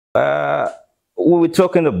Uh, we were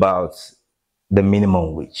talking about the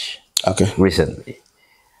minimum wage Okay. recently.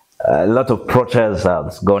 A lot of protests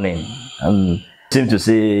have gone in and seem to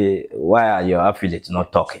say, why are your affiliates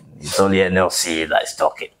not talking? It's only NLC that is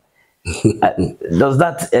talking. Uh, does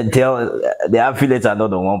that entail the affiliates are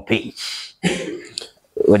not on one page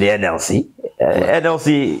with the NLC?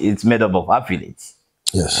 NLC is made up of affiliates.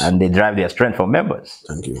 Yes. And they drive their strength from members.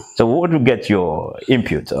 Thank you. So what would get your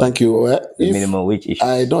input on Thank you. the minimum wage issue?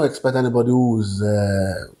 I don't expect anybody who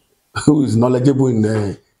is knowledgeable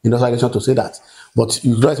in industrialization to say that. But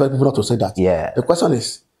you don't expect people not to say that. Yeah. The question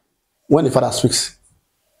is, when the father speaks,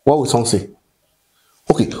 what will son say?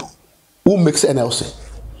 Okay, who makes NLC?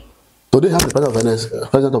 Do they have the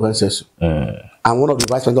president of NCS and one of the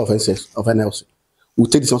vice president of NCS of NLC? We'll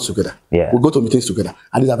take this one together. Yeah. We'll go to meetings together.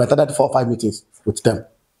 And I've attended 4 or 5 meetings with them.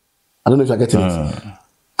 I don't know if you're getting it.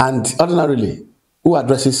 And ordinarily, who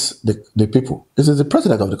addresses the people? Is it the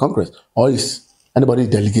president of the Congress or is anybody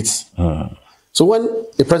delegates? So when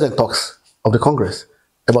the president talks of the Congress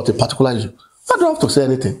about a particular issue, I don't have to say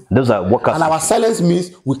anything. Those are workers. And our silence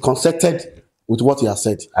means we consented with what he has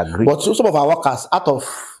said. Agree. But some of our workers, out of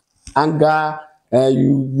anger,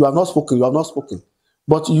 you have not spoken,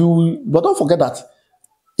 But don't forget that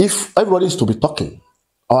if everybody is to be talking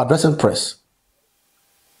or addressing press,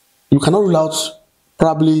 you cannot rule out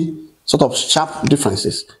probably sort of sharp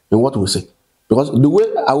differences in what we say. Because the way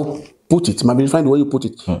I will put it might be different the way you put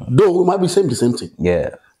it. Though we might be saying the same thing.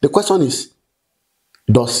 Yeah. The question is,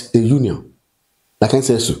 does a union, like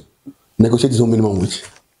NCSU, negotiate its own minimum wage?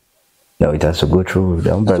 No, it has to go through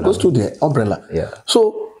the umbrella. It goes through the umbrella. Yeah.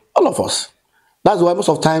 So, all of us. That's why most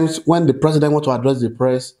of times when the president wants to address the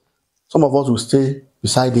press, some of us will stay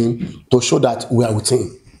beside him to show that we are with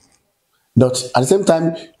him. But at the same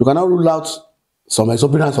time, you cannot rule out some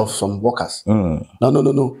exuberance of some workers. No.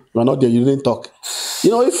 You are not there, you didn't talk. You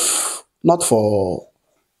know, if not for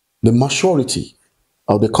the maturity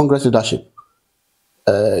of the Congress leadership,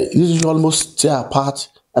 this is almost tear apart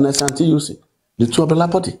and NCNTUC, the two umbrella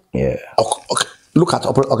body. Yeah. Okay. Look at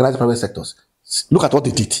organized private sectors. Look at what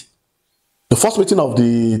they did. The first meeting of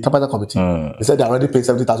the tripartite committee, they said they already paid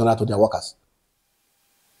 70,000 naira to their workers.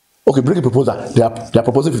 Okay, bring a proposal. They are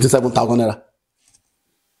proposing 57,000 naira.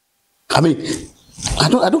 I mean, I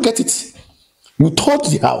don't get it. You told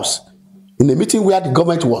the House in a meeting where the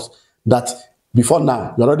government was that before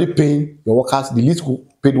now you're already paying your workers. The least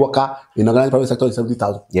paid worker in organized private sector is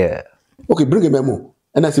 70,000. Yeah. Okay, bring a memo.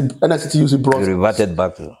 NCTUC brought You reverted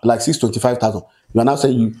back to like 625,000. You are now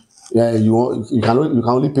saying you can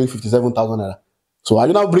only pay 57,000 naira. So are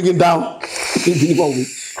you now bringing down?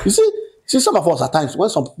 You see, some of us at times when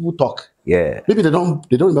some people talk, maybe they don't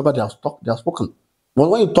remember they have spoken. But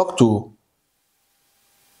when you talk to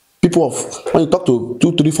when you talk to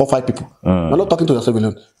 2, 3, 4, 5 people, you're not talking to yourself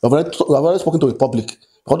alone. You've already spoken to the public.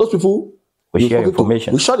 Because those people we share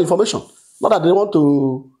information. We share information. Not that they want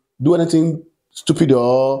to do anything stupid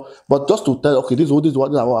but just to tell, okay, this is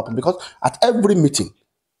what happened. Because at every meeting,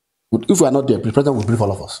 if we are not there, the president will brief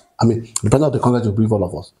all of us. I mean, the president of the Congress will brief all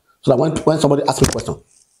of us. So that when somebody asks me a question,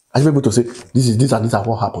 I should be able to say, this and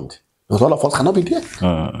what happened. Because all of us cannot be there.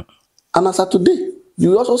 And as of today,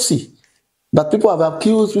 you also see that people have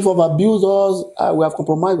accused, people have abused us, we have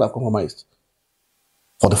compromised.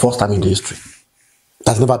 For the first time in the history.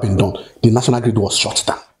 That's never been done. The national grid was shut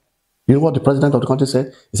down. You know what the president of the country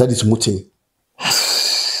said? He said it's mutiny.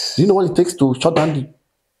 Do you know what it takes to shut down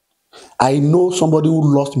I know somebody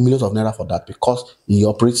who lost millions of naira for that because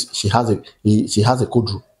she has a code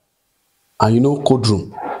room. And you know code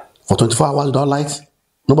room, for 24 hours without lights,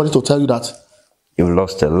 nobody to tell you that. You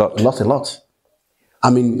lost a lot. You lost a lot. I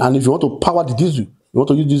mean, and if you want to power the diesel, you want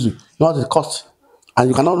to use diesel, you know what it costs. And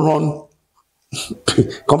you cannot run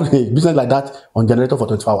business like that on generator for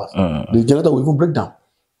 24 hours. The generator will even break down.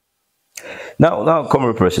 Now,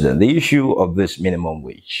 Comrade President, the issue of this minimum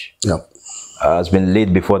wage has been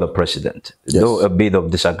laid before the president, though a bit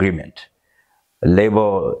of disagreement.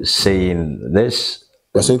 Labour is saying this.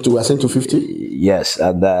 We're saying 250? Yes,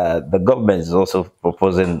 and the government is also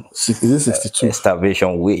proposing 62? A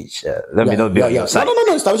starvation wage. Let me not be on your side.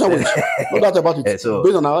 No, starvation wage. No doubt about it. Based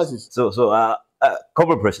on analysis. So,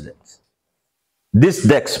 Comrade President, this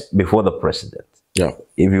decks before the president. Yeah.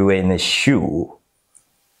 If you were in a shoe,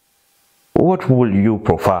 what will you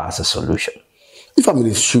prefer as a solution? If I'm in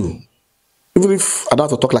his shoe, even if I don't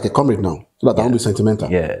have to talk like a comrade now, so that I won't be sentimental.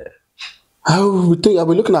 I'll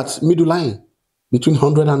be looking at middle line between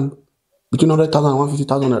 100,000 and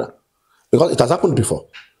 150,000 naira. Because it has happened before.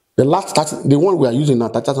 The one we are using now,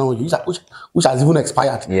 which has even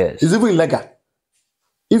expired. Yes. It's even illegal.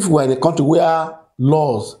 If we're in a country where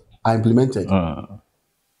laws are implemented,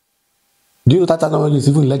 Do you know that technology is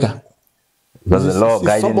even illegal? Because the law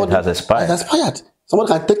guiding it has expired. Has expired.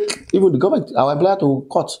 Somebody can take even the government, our employer, to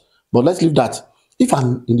court. But let's leave that. If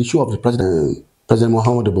I'm in the shoe of the President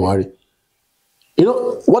Muhammadu Buhari, you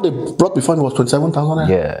know what they brought before me was 27,000.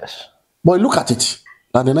 Yes. But look at it.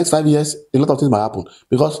 And the next 5 years, a lot of things might happen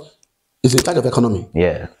because it's in charge of economy.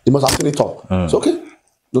 Yeah. It must have seen it all. So okay,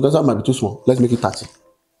 the that might be too small. Let's make it 30.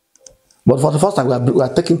 But for the first time, we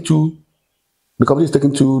are taking two. The company is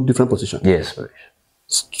taking two different positions. Yes, please.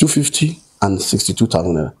 250 and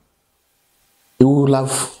 62,000. It will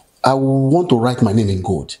have. I will want to write my name in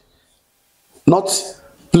gold, not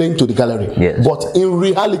playing to the gallery, yes, but in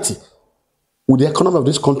reality, with the economy of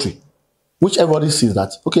this country, which everybody sees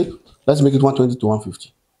that okay, let's make it 120 to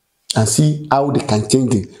 150, and see how they can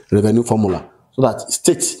change the revenue formula so that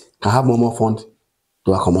states can have more funds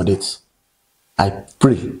to accommodate. I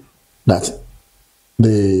pray that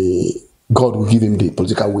God will give him the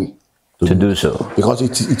political will to do so, because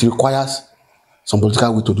it requires some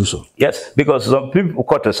political will to do so. Yes, because some people,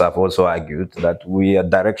 quarters have also argued that we are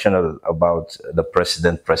directional about the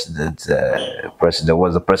president. What's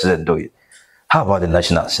the president doing? How about the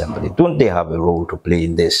National Assembly? Don't they have a role to play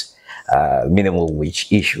in this minimum wage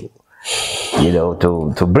issue? You know,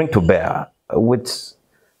 to bring to bear with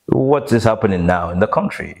what is happening now in the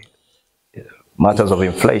country, matters of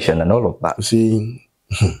inflation and all of that. You see,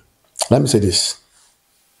 let me say this.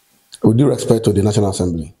 With due respect to the National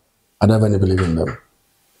Assembly, I don't really believe in them.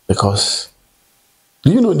 Because,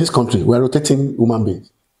 do you know in this country, we're rotating human beings?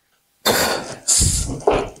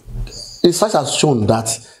 Research has shown that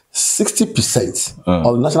 60%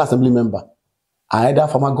 of the National Assembly members are either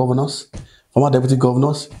former governors, former deputy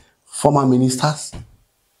governors, former ministers.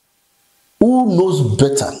 Who knows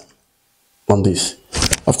better on this?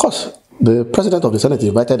 Of course, the president of the Senate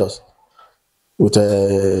invited us with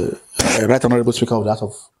a right honorable speaker of the House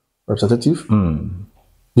of Representatives.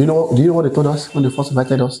 Do you know what they told us when they first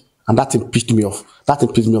invited us? And that thing pissed me off. That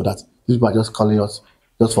these people are just calling us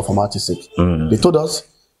just for formality's sake. They told us,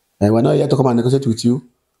 we're not here to come and negotiate with you.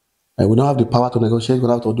 We don't have the power to negotiate. We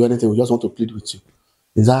don't have to do anything. We just want to plead with you.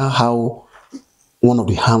 Is that how one of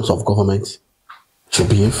the arms of government should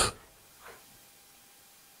behave?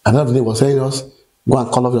 Another day was saying us, go and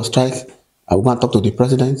call off your strike. I will go and talk to the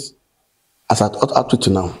president. As up to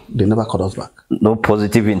now, they never called us back. No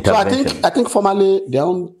positive intervention. So I think formally their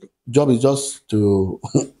own job is just to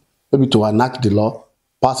maybe to enact the law,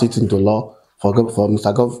 pass it into law for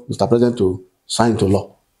Mr. President to sign into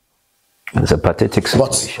law. It's a pathetic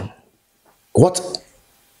situation. But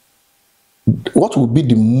what would be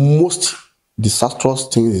the most disastrous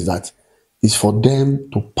thing is for them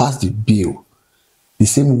to pass the bill the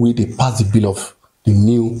same way they passed the bill of the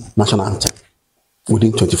new national anthem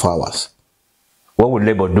within 24 hours. What would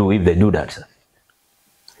Labour do if they do that, sir?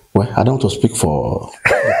 Well, I don't want to speak for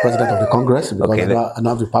the president of the Congress because I don't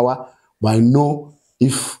have the power, but I know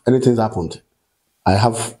if anything's happened, I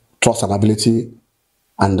have trust and ability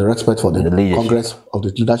and the respect for the Congress of the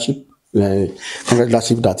leadership, Congress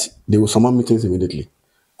leadership, that they will summon meetings immediately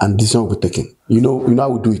and decision will be taken. You know how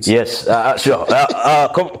we do it. Yes, sure.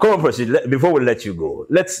 Come on, proceed. Before we let you go,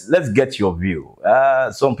 let's get your view.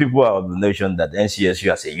 Some people are of the notion that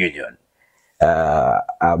NCSU as a union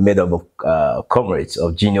are made up of comrades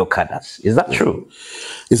of junior cadres. Is that true?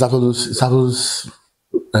 It's absolutely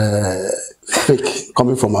fake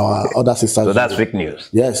coming from our other sisters. So that's fake news?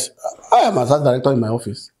 Yes. I am a assistant director in my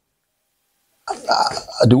office.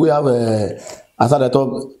 Do we have a assistant director?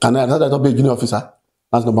 Can an assistant director be a junior officer?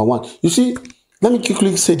 That's number one. You see, let me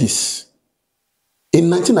quickly say this.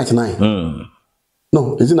 In 1999, no,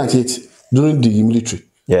 1998, during the military,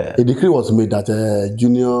 a decree was made that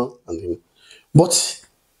junior but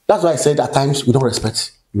that's why I said at times we don't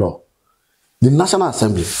respect law. The National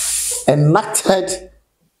Assembly enacted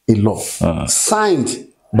a law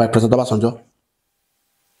signed by President Obasanjo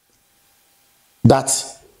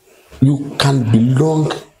that you can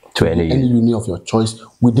belong to any union of your choice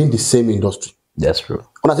within the same industry. That's true.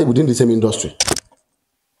 When I say within the same industry,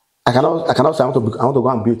 I cannot say I want to go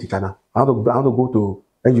and build Tikana. I want to go to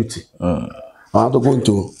NUT. I want to go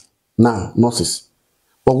into nurses.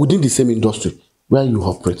 But within the same industry where you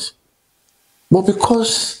operate. But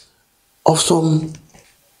because of some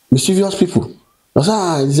mischievous people, they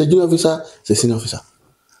say, it's a junior officer, it's a senior officer.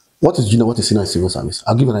 What is junior, what is senior in civil service?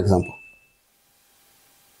 I'll give you an example.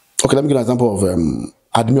 Okay, let me give an example of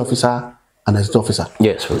admin officer and executive officer.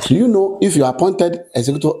 Yes, please. Do you know if you are appointed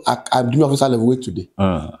executive admin officer level 8 today,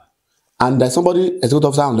 and there's somebody executive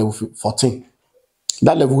officer on level 14,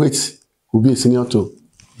 that level 8 will be a senior to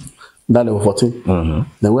that level 14.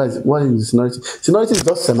 Then what is the seniority? Seniority is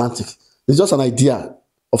just semantic. It's just an idea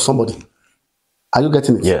of somebody. Are you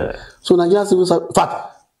getting it? Yeah. So Nigerian civil service, in fact,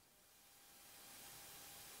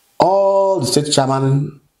 all the state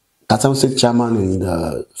chairman, 37 state chairman in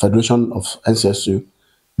the Federation of NCSU,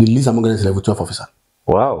 the least among them is level 12 officer.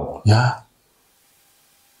 Wow. Yeah.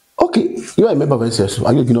 Okay, you are a member of NCSU.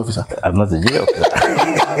 Are you a junior officer? I'm not a junior officer.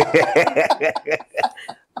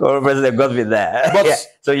 Current president got me there. But, yeah.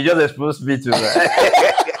 So you just exposed me to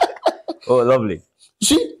that. Oh, lovely. You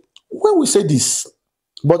see, when we say this,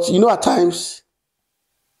 but you know, at times,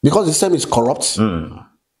 because the system is corrupt,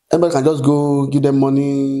 everybody can just go give them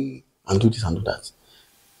money and do this and do that.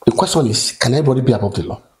 The question is, can everybody be above the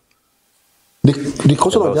law? The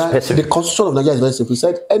constitution of Nigeria is very simple. It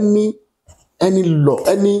said any law,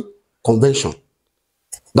 any convention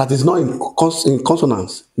that is not in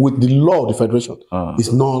consonance with the law of the federation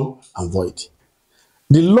is null and void.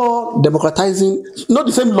 The law democratizing, not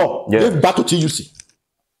the same law, gave back to TUC.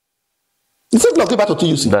 The same law gave back to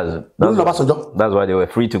TUC. That's why they were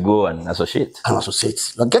free to go and associate.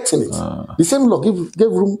 You're getting it. The same law gave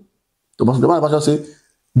room to the man say,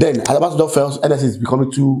 then Ajaero'S felt NSC is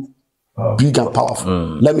becoming too big and powerful.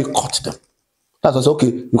 Let me cut them. That's why I said, okay,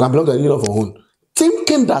 you can belong to a union of your own.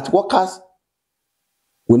 Thinking that workers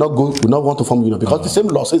will not want to form a union because the same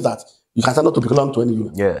law says that you can stand up to belong to any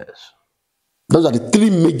union. Yes. Those are the three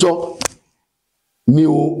major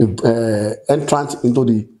new entrants into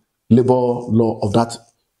the labor law of that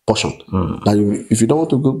portion. That if you don't want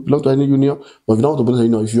to belong to any union, or if you don't want to belong to any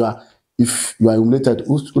union, if you are eliminated,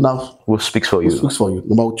 who speaks for you? Who speaks for you?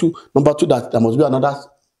 Number two, that there must be another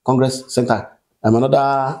Congress center and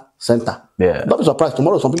another center. Yeah. Don't be surprised.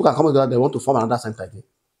 Tomorrow, some people can come together, they want to form another center again.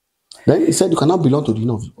 Then he said you cannot belong to the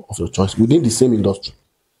union of your choice within the same industry.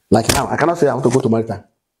 Like now, I cannot say I want to go to maritime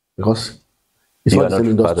because it's not the same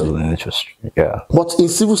industry. Yeah. But in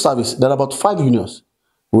civil service, there are about 5 unions.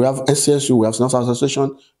 We have NCSU, we have National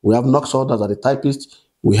Association, we have NOXO, that are the typists,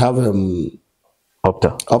 we have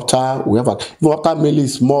Opta, we have Opta mainly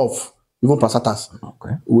is more of even Prasatas.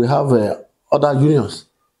 Okay. We have other unions.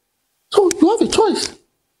 So you have a choice.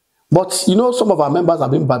 But you know, some of our members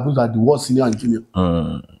have been bamboozled at the word senior and junior.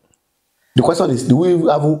 The question is, do we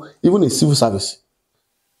have, even in civil service,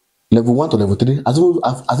 level 1 to level 3, has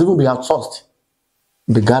even been outsourced?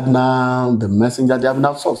 The gardener, the messenger, they have been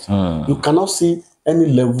outsourced. You cannot see any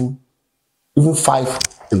level, even 5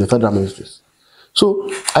 in the federal ministries. So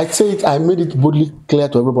I made it boldly clear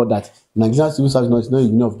to everybody that Nigerian civil service is not a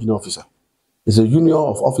union of junior officer. It's a union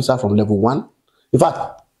of officers from level 1. In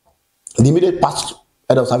fact, the immediate past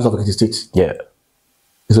head of service of the state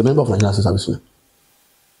is a member of Nigerian civil service union.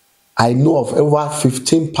 I know of over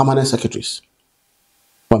 15 permanent secretaries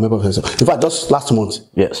who are members of the service. In fact, just last month,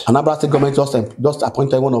 Anambra State government just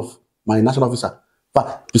appointed one of my national officers,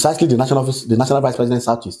 but precisely the national vice president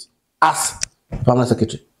Southeast, as permanent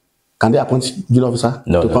secretary. Can they appoint junior officer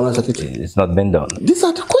to permanent secretary? It's not been done. These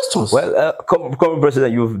are the questions. Well, Common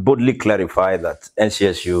President, you've boldly clarified that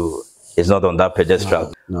NCSU is not on that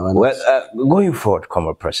pedestal. No, well, going forward,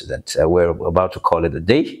 Common President, we're about to call it a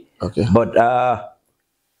day. Okay. But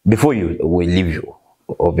before we leave you,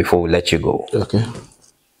 or before we let you go,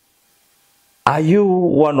 are you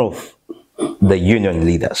one of the union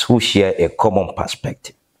leaders who share a common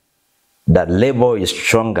perspective that labor is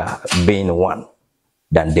stronger being one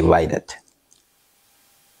than divided?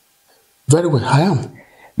 Very well, I am.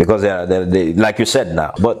 Because they, like you said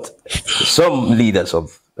now, but some leaders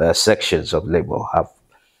of sections of labor have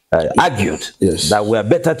argued that we are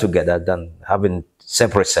better together than having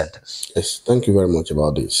separate centers. Yes, thank you very much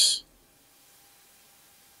about this.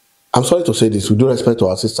 I'm sorry to say this, with due respect to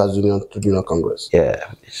our sisters union, to Junior Congress.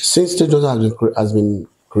 Since state union has been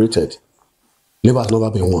created, labor has never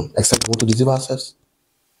been one, except we want to deceive ourselves.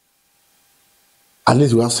 At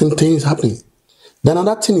least we have seen things happening. Then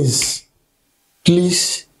another thing is,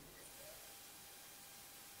 please,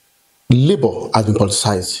 labor has been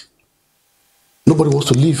politicized. Nobody wants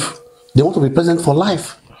to live. They want to be president for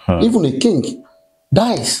life. Even a king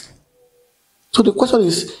dies. So the question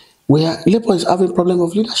is, where labor is having a problem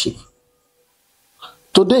of leadership.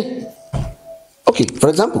 Today, okay, for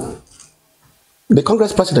example, the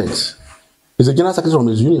Congress president is a general secretary from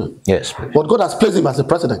his union. Yes. But God has placed him as a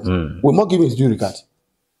president. We must give him his due regard.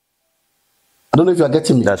 I don't know if you are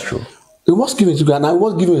getting me. That's true. We must give him his due regard, and I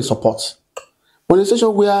must give him his support. When in a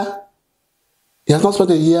situation where he has not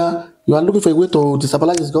spent a year, you are looking for a way to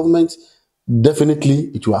destabilize his government,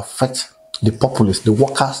 definitely it will affect the populace, the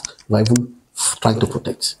workers we are even trying to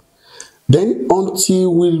protect. Then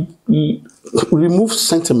until we remove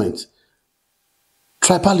sentiment,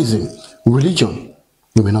 tribalism, religion,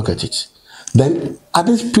 we may not get it. Then at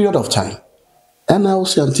this period of time,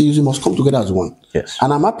 NLC and TUC must come together as one. Yes.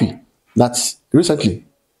 And I'm happy that recently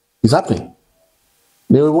is happening.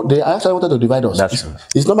 They actually wanted to divide us. That's true.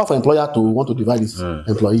 It's normal for employer to want to divide his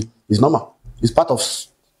employee. It's normal. It's part of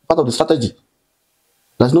the strategy.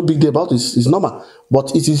 There's no big deal about it. It's normal.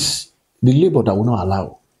 But it is the labor that will not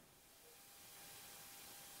allow.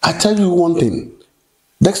 I tell you one thing.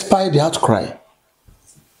 Despite the outcry,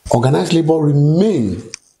 organized labor remain,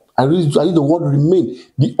 I use the word remain,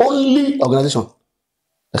 the only organization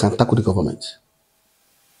that can tackle the government.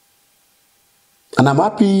 And I'm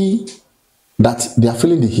happy that they are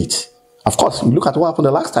feeling the heat. Of course, you look at what happened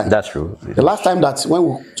the last time. That's true. The last time that when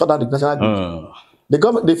we shut down the national grid, the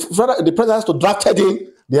government, the president has to draft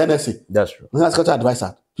in the NSC. That's true. National Security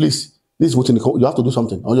Advisor, please, this is what you have to do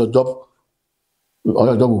something, or your job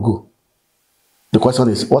will go. The question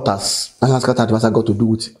is, what has National Security Advisor got to do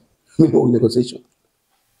with negotiation?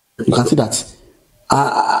 You can see that.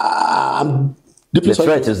 I'm deeply the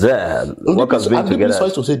threat is there. I'm deeply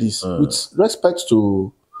sorry to say this with respect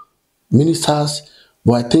to ministers,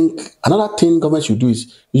 but I think another thing government should do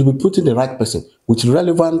is you should be putting the right person with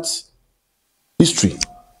relevant history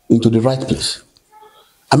into the right place.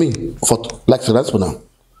 I mean, for example now,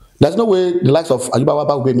 there's no way the likes of Ajaero'S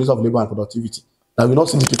will be Minister of Labour and Productivity that will not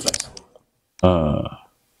see the flight.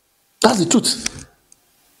 That's the truth.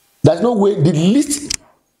 There's no way the least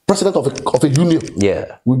president of a union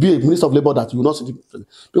will be a Minister of Labour that you will not see the president.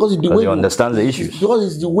 Because it's the way you understand the issues. Because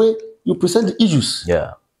it's the way you present the issues.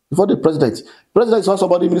 Before the president. President is not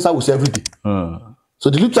somebody minister will say every day. So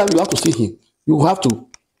the little time you have to see him, you have to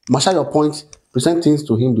marshal your points, present things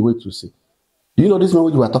to him the way to see. Do you know this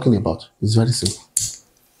language we are talking about? It's very simple.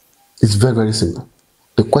 It's very, very simple.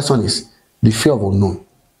 The question is the fear of unknown.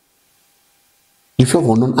 The fear of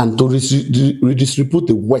unknown, and to redistribute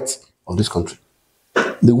the wealth of this country.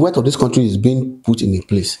 The wealth of this country is being put in a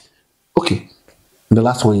place. Okay, in the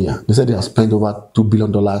last 1 year, they said they have spent over $2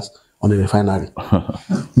 billion on a refinery.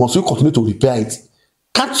 Must we continue to repair it?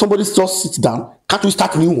 Can't somebody just sit down? Can't we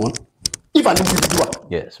start a new one? If an individual,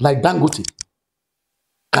 like Dangote,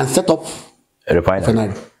 can set up a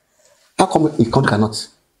refinery, how come a country cannot?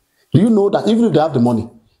 Do you know that even if they have the money,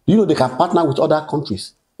 do you know they can partner with other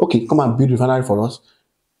countries? Okay, come and build a refinery for us.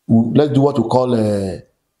 Let's do what we call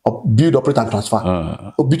build, operate, and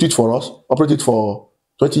transfer. Build it for us, operate it for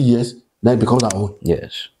 20 years, then it becomes our own.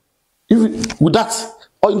 Yes. With that,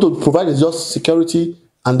 all you need to provide is just security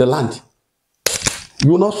and the land.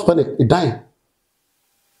 You will not spend a dime.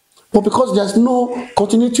 But because there's no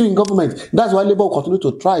continuity in government, that's why labor will continue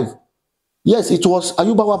to thrive. Yes, it was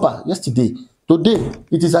Ajaero'S yesterday. Today,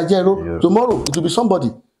 it is Ajaero'S. Tomorrow, it will be somebody.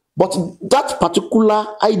 But that particular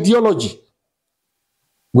ideology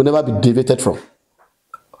will never be deviated from.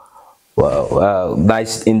 Well,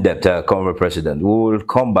 nice in-depth Comrade President. We will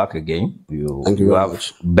come back again. You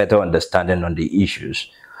have better understanding on the issues.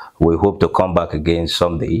 We hope to come back again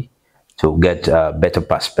someday to get a better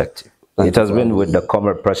perspective. It has been with the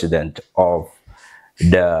Comrade President of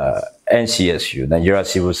the NCSU, Nigeria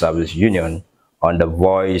Civil Service Union, on the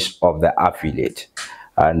voice of the affiliate.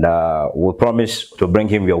 And we promise to bring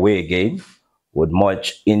him your way again with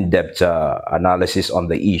much in-depth analysis on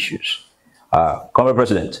the issues. Comrade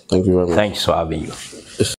President, thank you very much. Thanks for having you.